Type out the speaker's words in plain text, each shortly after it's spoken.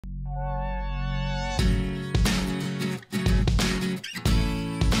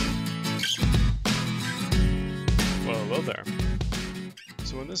there.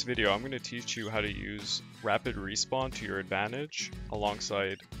 So in this video, I'm going to teach you how to use rapid respawn to your advantage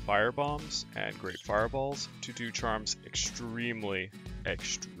alongside fire bombs and great fireballs to do charms extremely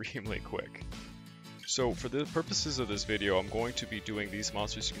quick. So for the purposes of this video, I'm going to be doing these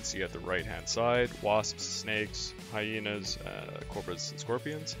monsters you can see at the right hand side: wasps, snakes, hyenas, cobras, and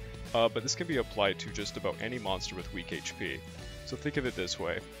scorpions. But this can be applied to just about any monster with weak HP. So think of it this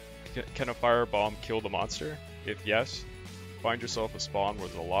way: can a fire bomb kill the monster? If yes, find yourself a spawn where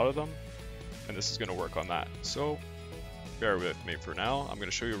there's a lot of them, and this is going to work on that. So bear with me for now. I'm going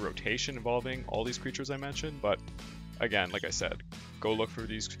to show you a rotation involving all these creatures I mentioned, but again, like I said, go look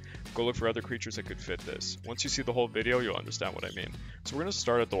for other creatures that could fit this. Once you see the whole video, you'll understand what I mean. So we're going to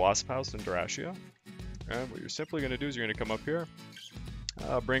start at the Wasp House in Dyrachia, and what you're simply going to do is you're going to come up here,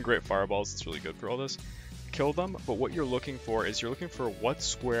 bring great fireballs. It's really good for all this. Kill them, but what you're looking for is you're looking for what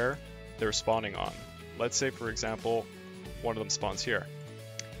square they're spawning on. Let's say, for example, one of them spawns here.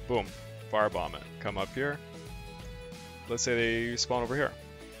 Boom, firebomb it. Come up here. Let's say they spawn over here.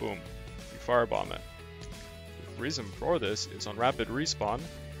 Boom, you firebomb it. The reason for this is on rapid respawn,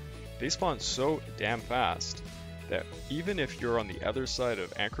 they spawn so damn fast that even if you're on the other side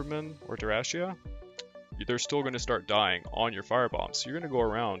of Anchorman or Dyrachia, they're still going to start dying on your firebomb. So you're going to go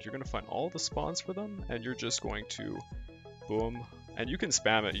around, you're going to find all the spawns for them, and you're just going to boom. And you can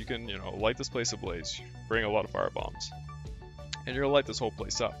spam it. You can, light this place ablaze, bring a lot of firebombs, and you're going to light this whole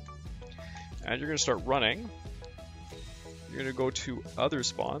place up. And you're going to start running. You're going to go to other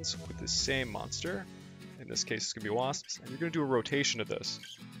spawns with the same monster. In this case, it's going to be wasps, and you're going to do a rotation of this.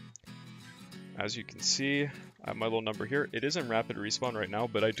 As you can see, I have my little number here. It isn't rapid respawn right now,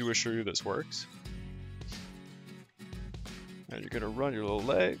 but I do assure you this works. And you're going to run your little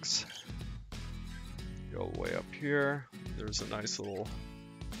legs. Go all the way up here. There's a nice little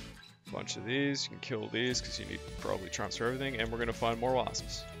bunch of these. You can kill these because you need probably charms for everything. And we're going to find more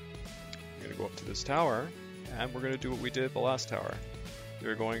wasps. We're going to go up to this tower, and we're going to do what we did the last tower.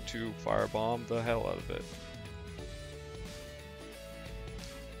 We're going to firebomb the hell out of it.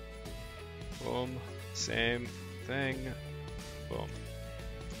 Boom. Same thing. Boom.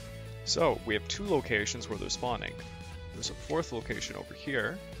 So we have two locations where they're spawning. There's a fourth location over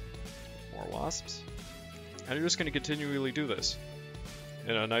here. More wasps. And you're just going to continually do this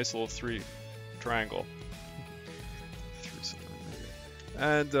in a nice little triangle.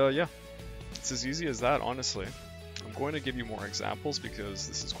 And yeah, it's as easy as that, honestly. I'm going to give you more examples because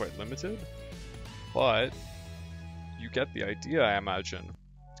this is quite limited, but you get the idea, I imagine.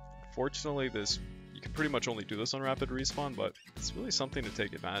 Fortunately, you can pretty much only do this on rapid respawn, but it's really something to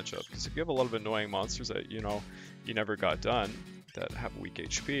take advantage of, because if you have a lot of annoying monsters that you never got done, that have weak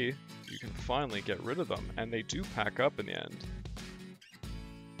HP, you can finally get rid of them, and they do pack up in the end.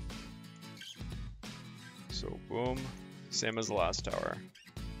 So boom, same as the last tower.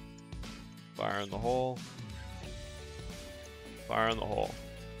 Fire in the hole. Fire in the hole.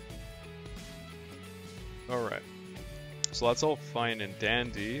 Alright, so that's all fine and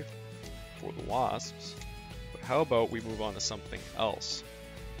dandy for the wasps, but how about we move on to something else?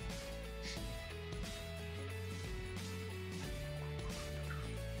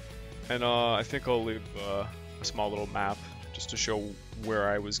 And I think I'll leave a small little map just to show where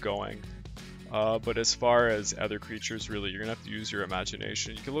I was going. But as far as other creatures, really, you're going to have to use your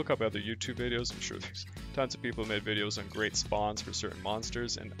imagination. You can look up other YouTube videos. I'm sure there's tons of people who made videos on great spawns for certain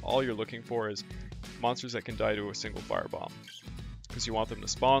monsters, and all you're looking for is monsters that can die to a single firebomb. Because you want them to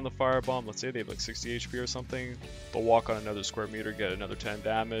spawn the firebomb. Let's say they have like 60 HP or something. They'll walk on another square meter, get another 10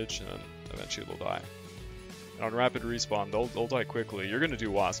 damage, and then eventually they'll die. And on rapid respawn, they'll die quickly. You're going to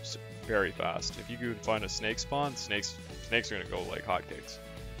do wasps very fast. If you can find a snake spawn, snakes are going to go like hotcakes.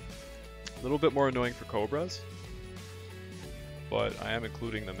 A little bit more annoying for cobras, but I am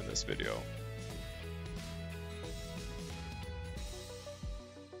including them in this video.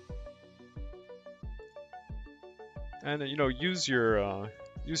 And use your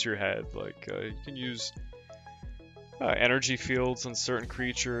head. Like you can use energy fields on certain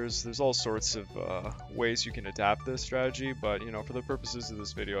creatures. There's all sorts of ways you can adapt this strategy, but for the purposes of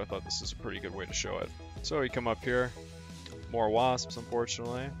this video, I thought this is a pretty good way to show it. So you come up here, more wasps,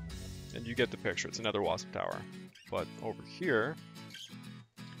 unfortunately, and you get the picture. It's another wasp tower, but over here,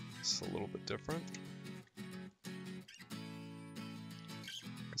 it's a little bit different.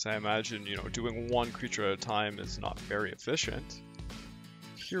 Because I imagine, doing one creature at a time is not very efficient.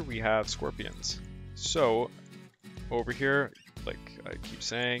 Here we have scorpions. So over here, like I keep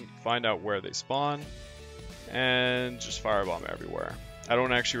saying, find out where they spawn and just firebomb everywhere. I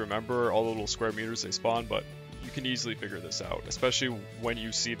don't actually remember all the little square meters they spawn, but you can easily figure this out, especially when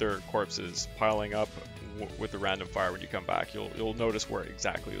you see their corpses piling up with the random fire when you come back. You'll notice where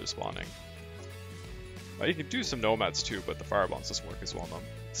exactly they're spawning. You can do some nomads too, but the fire bombs doesn't work as well on them.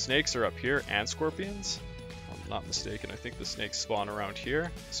 Snakes are up here, and scorpions. If I'm not mistaken, I think the snakes spawn around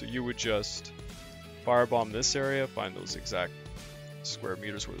here. So you would just firebomb this area, find those exact square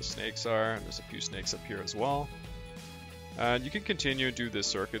meters where the snakes are, and there's a few snakes up here as well. And you can continue and do this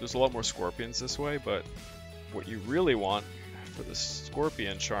circuit. There's a lot more scorpions this way, but what you really want for the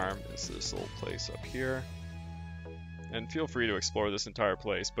scorpion charm is this little place up here. And feel free to explore this entire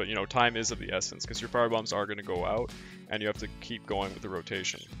place, but you know, time is of the essence because your firebombs are going to go out and you have to keep going with the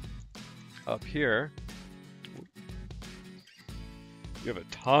rotation. Up here, you have a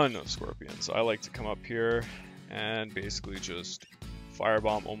ton of scorpions. I like to come up here and basically just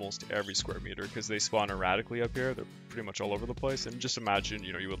firebomb almost every square meter because they spawn erratically up here. They're pretty much all over the place. And just imagine,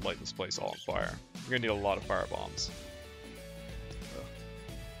 you know, you would light this place all on fire. You're going to need a lot of firebombs.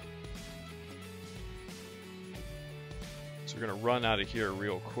 So we're going to run out of here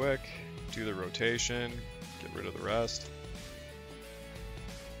real quick, do the rotation, get rid of the rest.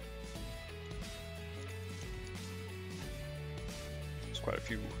 There's quite a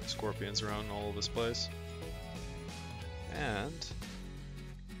few scorpions around all of this place. And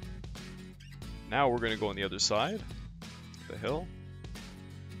now we're going to go on the other side of the hill.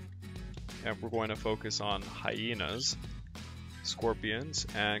 And we're going to focus on hyenas, scorpions,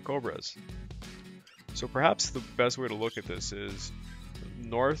 and cobras. So perhaps the best way to look at this is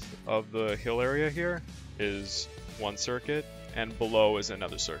north of the hill area here is one circuit and below is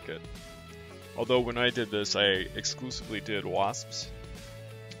another circuit. Although when I did this, I exclusively did wasps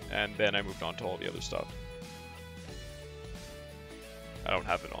and then I moved on to all the other stuff. I don't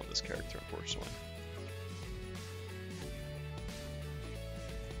have it on this character, unfortunately.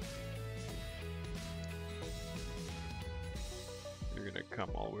 You're gonna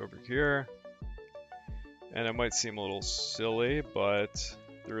come all the way over here. And it might seem a little silly, but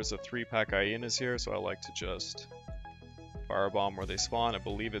there is a 3-pack hyenas here, so I like to just firebomb where they spawn. I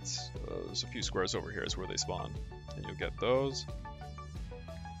believe it's there's a few squares over here is where they spawn, and you'll get those.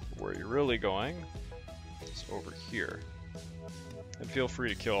 Where you're really going is over here. And feel free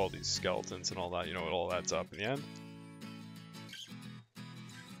to kill all these skeletons and all that, you know, it all adds up in the end.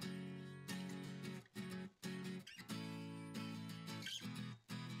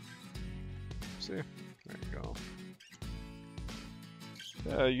 See? There you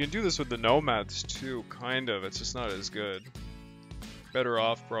go. You can do this with the nomads too, kind of. It's just not as good. Better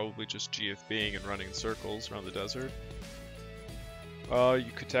off probably just GFBing and running in circles around the desert.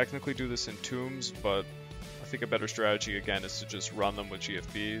 You could technically do this in tombs, but I think a better strategy again is to just run them with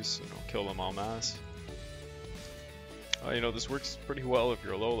GFBs, you know, kill them en masse. You know, this works pretty well if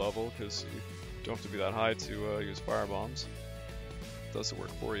you're low level, because you don't have to be that high to use firebombs. It does the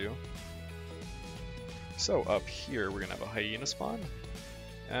work for you. So up here we're gonna have a hyena spawn,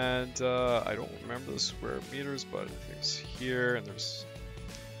 and I don't remember the square meters, but I think it's here, and there's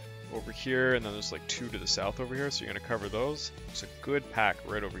over here, and then there's like 2 to the south over here, so you're gonna cover those. There's a good pack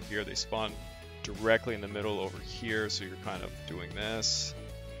right over here. They spawn directly in the middle over here, so you're kind of doing this.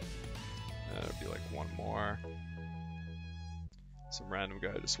 And it'll be like one more. Some random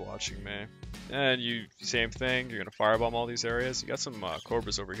guy just watching me. And you, same thing, you're gonna firebomb all these areas. You got some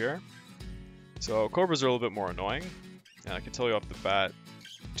cobras over here. So cobras are a little bit more annoying, and I can tell you off the bat,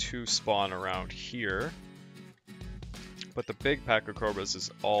 2 spawn around here. But the big pack of cobras is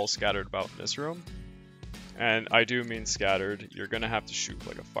all scattered about in this room. And I do mean scattered. You're gonna have to shoot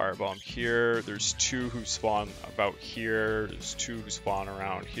like a firebomb here. There's 2 who spawn about here. There's 2 who spawn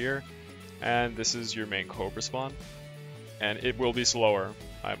around here. And this is your main cobra spawn. And it will be slower.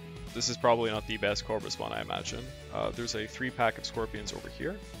 This is probably not the best cobra spawn, I imagine. There's a 3-pack of scorpions over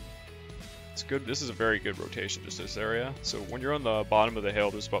here. It's good. This is a very good rotation, just this area. So when you're on the bottom of the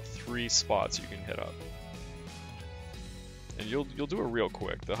hill, there's about 3 spots you can hit up. And you'll do it real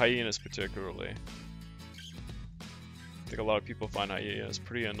quick. The hyenas particularly. I think a lot of people find hyenas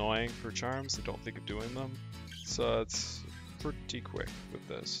pretty annoying for charms. They don't think of doing them. So it's pretty quick with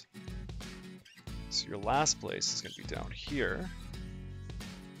this. So your last place is going to be down here.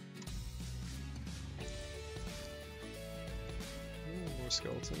 Ooh, more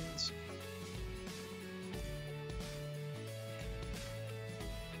skeletons.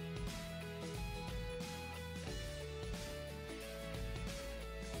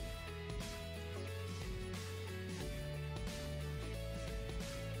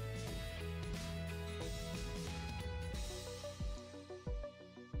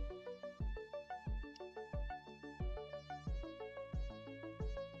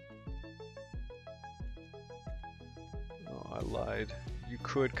 I lied. You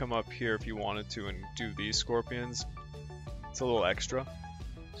could come up here if you wanted to and do these scorpions. It's a little extra.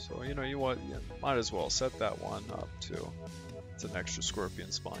 So, you know, you might as well set that one up too. It's an extra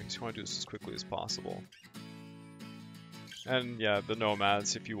scorpion spawn because you want to do this as quickly as possible. And yeah, the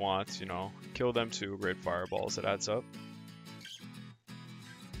nomads, if you want, you know, kill them too. Great fireballs, it adds up.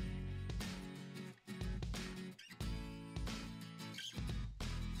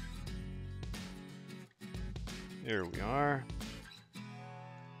 Here we are.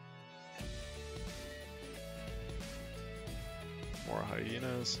 More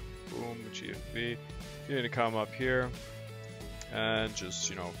hyenas. Boom, GFV. You need to come up here and just,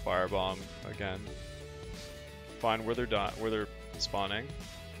 you know, firebomb again. Find where they're spawning.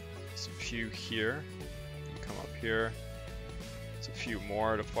 There's a few here. You come up here. There's a few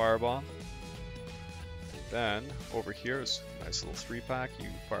more to firebomb. Then over here is a nice little 3-pack. You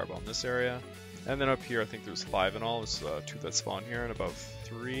firebomb this area. And then up here, I think there's 5 in all. There's 2 that spawn here and about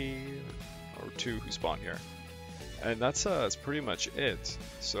 3 or 2 who spawn here. And that's pretty much it.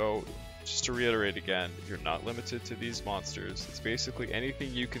 So just to reiterate again, you're not limited to these monsters. It's basically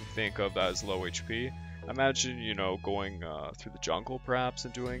anything you can think of as low HP. Imagine, you know, going through the jungle perhaps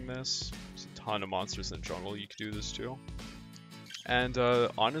and doing this. There's a ton of monsters in the jungle you could do this too. And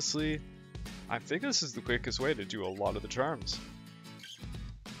honestly, I think this is the quickest way to do a lot of the charms.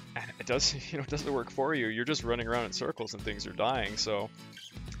 And it does, you know, it doesn't work for you. You're just running around in circles and things are dying. So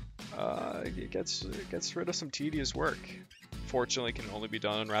it gets rid of some tedious work. Fortunately, it can only be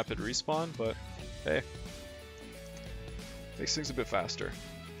done on rapid respawn, but hey, makes things a bit faster.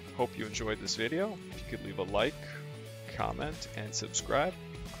 Hope you enjoyed this video. If you could leave a like, comment, and subscribe,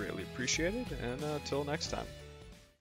 greatly appreciated. And until next time.